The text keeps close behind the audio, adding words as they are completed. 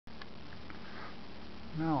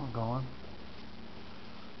Now I'm going.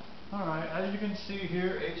 Alright, as you can see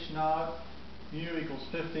here, H naught mu equals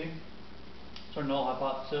 50. It's our null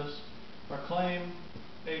hypothesis. Our claim,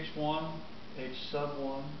 H1, H sub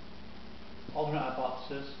 1, alternate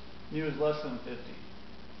hypothesis, mu is less than 50.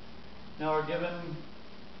 Now our given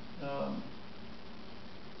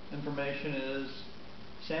information is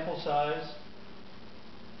sample size,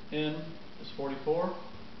 n is 44,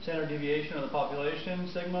 standard deviation of the population,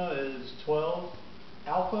 sigma is 12,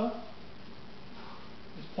 alpha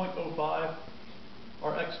is 0.05,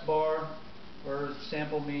 our x bar, or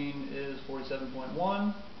sample mean, is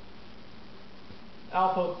 47.1,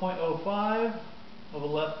 alpha 0.05 of a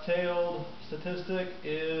left-tailed statistic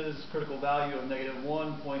is critical value of negative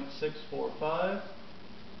 1.645,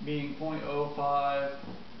 being 0.05%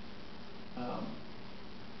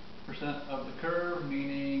 of the curve,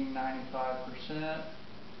 meaning 95%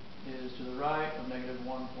 is to the right of negative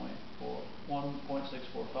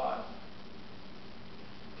 1.645.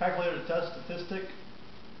 Calculated a test statistic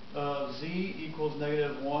of z equals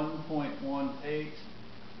negative 1.18.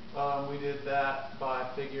 We did that by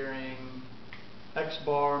figuring x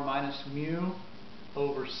bar minus mu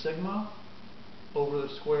over sigma over the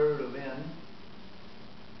square root of n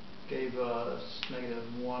gave us negative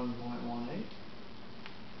 1.18.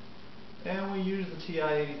 And we used the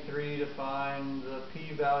TI-83 to find the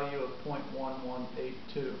p-value of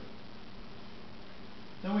 0.1182.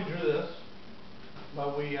 Then we drew this. By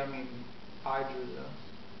we, I mean I drew this.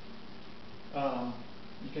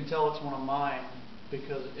 You can tell it's one of mine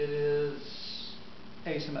because it is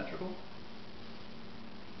asymmetrical.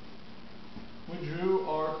 We drew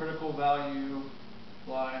our critical value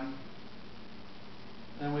line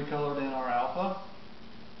and we colored in our alpha,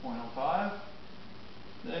 0.05.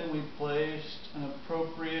 Then we placed an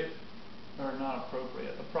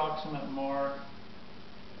approximate mark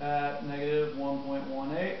at negative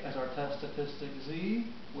 1.18 as our test statistic z,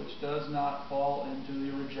 which does not fall into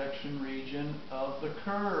the rejection region of the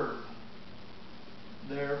curve.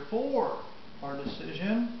 Therefore, our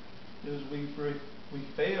decision is we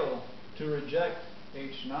fail to reject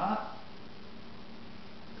H naught.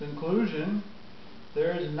 Conclusion,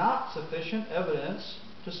 there is not sufficient evidence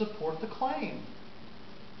to support the claim.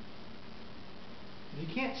 If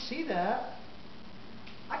you can't see that,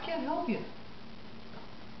 I can't help you.